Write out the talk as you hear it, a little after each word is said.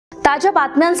ताज्या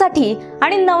बातम्यांसाठी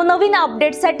आणि नवनवीन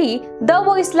अपडेट्ससाठी द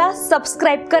व्हॉइसला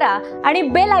सबस्क्राइब करा आणि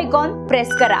बेल आयकॉन प्रेस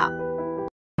करा।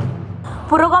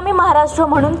 पुरोगामी महाराष्ट्र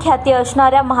म्हणून ख्याती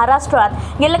असणाऱ्या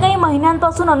महाराष्ट्रात गेल्या काही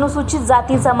महिन्यांपासून अनुसूचित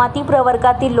जाती जमाती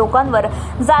प्रवर्गातील लोकांवर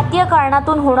जातीय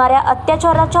कारणातून होणाऱ्या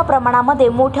अत्याचाराच्या प्रमाणामध्ये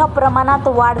मोठ्या प्रमाणात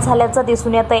वाढ झाल्याचं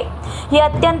दिसून येतंय। ही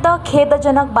अत्यंत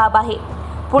खेदजनक बाब आहे।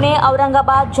 पुणे,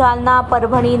 औरंगाबाद, जालना,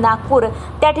 परभणी, नागपूर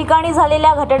त्या ठिकाणी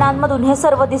झालेल्या घटनांमधून हे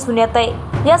सर्व दिसून येतंय।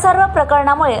 या सर्व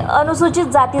प्रकरणामुळे अनुसूचित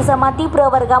जाती जमाती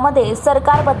प्रवर्गामध्ये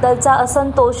सरकारबद्दलचा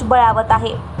असंतोष बळावत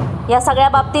आहे। या सगळ्या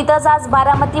बाबतीतच आज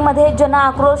बारामतीमध्ये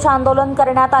जनआक्रोश आंदोलन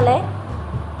करण्यात आले।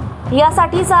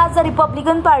 यासाठीच आज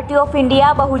Republican party of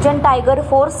India, Bahujan tiger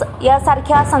force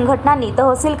यासारख्या संघटनांनी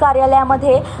तहसील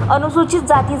कार्यालयामध्ये अनुसूचित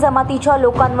जाती जमातीच्या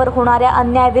लोकांवर होणाऱ्या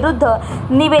अन्यायाविरुद्ध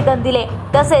निवेदन दिले।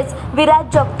 तसेच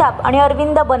विराज जगताप आणि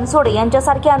अरविंद बनसोडे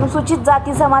यांच्यासारख्या अनुसूचित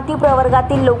जाती जमाती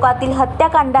प्रवर्गातील लोकांतील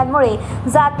हत्याकांडांमुळे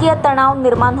जातीय तणाव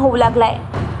निर्माण होऊ लागलाय।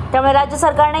 त्यामुळे राज्य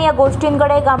सरकारने या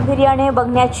गोष्टींकडे गांभीर्याने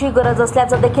बघण्याची गरज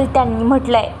असल्याचं देखील त्यांनी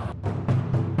म्हटलंय।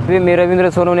 मी रवींद्र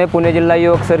सोनवणे, पुणे जिल्हा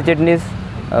युवक सरचिटणीस।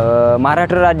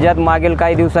 महाराष्ट्र राज्यात मागील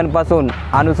काही दिवसांपासून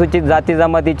अनुसूचित जाती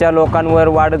जमातीच्या लोकांवर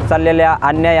वाढत चाललेल्या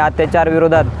अन्याय अत्याचार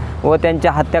विरोधात व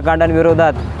त्यांच्या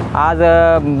हत्याकांडांविरोधात आज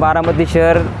बारामती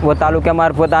शहर व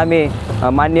तालुक्यामार्फत आम्ही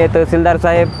माननीय तहसीलदार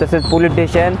साहेब तसेच पोलीस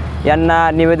स्टेशन यांना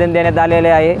निवेदन देण्यात आलेले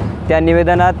आहे। त्या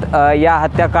निवेदनात या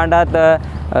हत्याकांडात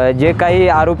जे काही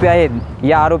आरोपी आहेत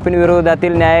या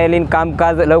आरोपींविरोधातील न्यायालयीन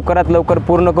कामकाज लवकरात लवकर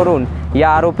पूर्ण करून या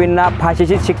आरोपींना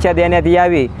फाशीची शिक्षा देण्यात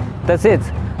यावी।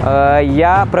 तसेच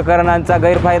या प्रकरणांचा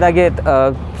गैरफायदा घेत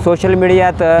सोशल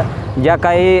मीडियात ज्या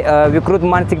काही विकृत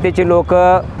मानसिकतेची लोक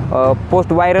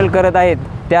पोस्ट व्हायरल करत आहेत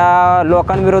त्या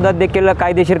लोकांविरोधात देखील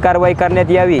कायदेशीर कारवाई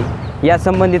करण्यात यावी या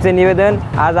संबंधीचे निवेदन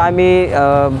आज आम्ही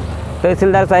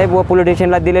तहसीलदार साहेब व पोलीस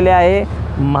स्टेशनला दिलेले आहे।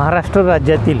 महाराष्ट्र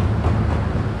राज्यातील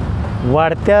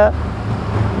वाढत्या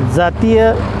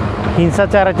जातीय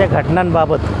हिंसाचाराच्या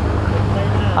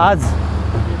घटनांबाबत आज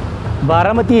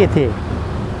बारामती येथे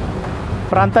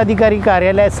प्रांताधिकारी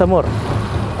कार्यालयासमोर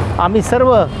आम्ही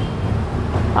सर्व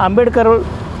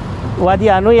आंबेडकरवादी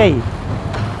अनुयायी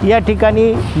या ठिकाणी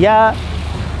या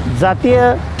जातीय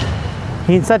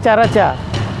हिंसाचाराच्या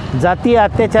जातीय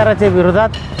अत्याचाराच्या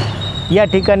विरोधात या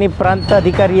ठिकाणी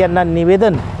प्रांताधिकारी यांना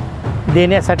निवेदन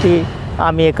देण्यासाठी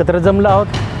आम्ही एकत्र जमलो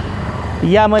आहोत।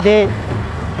 यामध्ये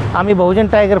आम्ही बहुजन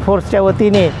टायगर फोर्सच्या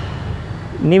वतीने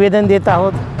निवेदन देत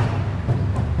आहोत।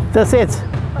 तसेच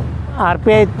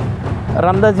RPI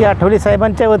रामदासजी आठवले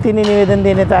साहेबांच्या वतीने निवेदन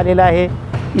देण्यात आलेलं आहे।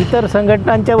 इतर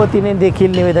संघटनांच्या वतीने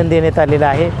देखील निवेदन देण्यात आलेलं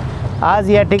आहे। आज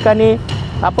या ठिकाणी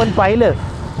आपण पाहिलं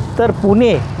तर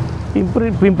पुणे,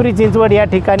 पिंपरी चिंचवड या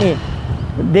ठिकाणी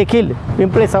देखील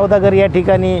पिंपळे सौदागर या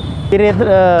ठिकाणी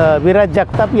विराज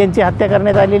जगताप यांची हत्या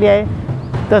करण्यात आलेली आहे।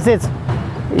 तसेच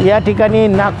या ठिकाणी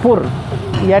नागपूर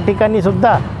या ठिकाणी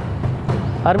सुद्धा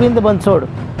अरविंद बनसोड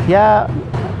या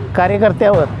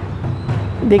कार्यकर्त्यावर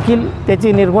देखील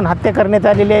त्याची निर्घुण हत्या करण्यात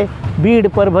आलेली आहे। बीड,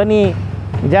 परभणी,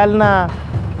 जालना,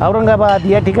 औरंगाबाद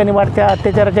या ठिकाणी वाढत्या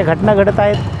अत्याचाराच्या घटना घडत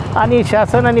आहेत आणि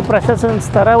शासन आणि प्रशासन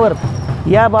स्तरावर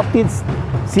या बाबतीत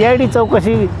CID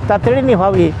चौकशी तातडीने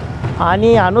व्हावी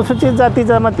आणि अनुसूचित जाती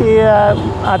जमाती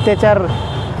अत्याचार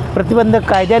प्रतिबंधक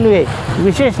कायद्यान्वये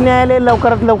विशेष न्यायालय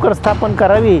लवकरात लवकर स्थापन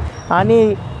करावी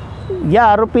आणि या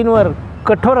आरोपींवर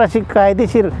कठोर अशी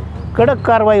कायदेशीर कडक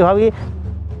कारवाई व्हावी।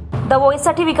 द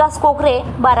व्हॉइससाठी विकास कोकरे,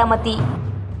 बारामती।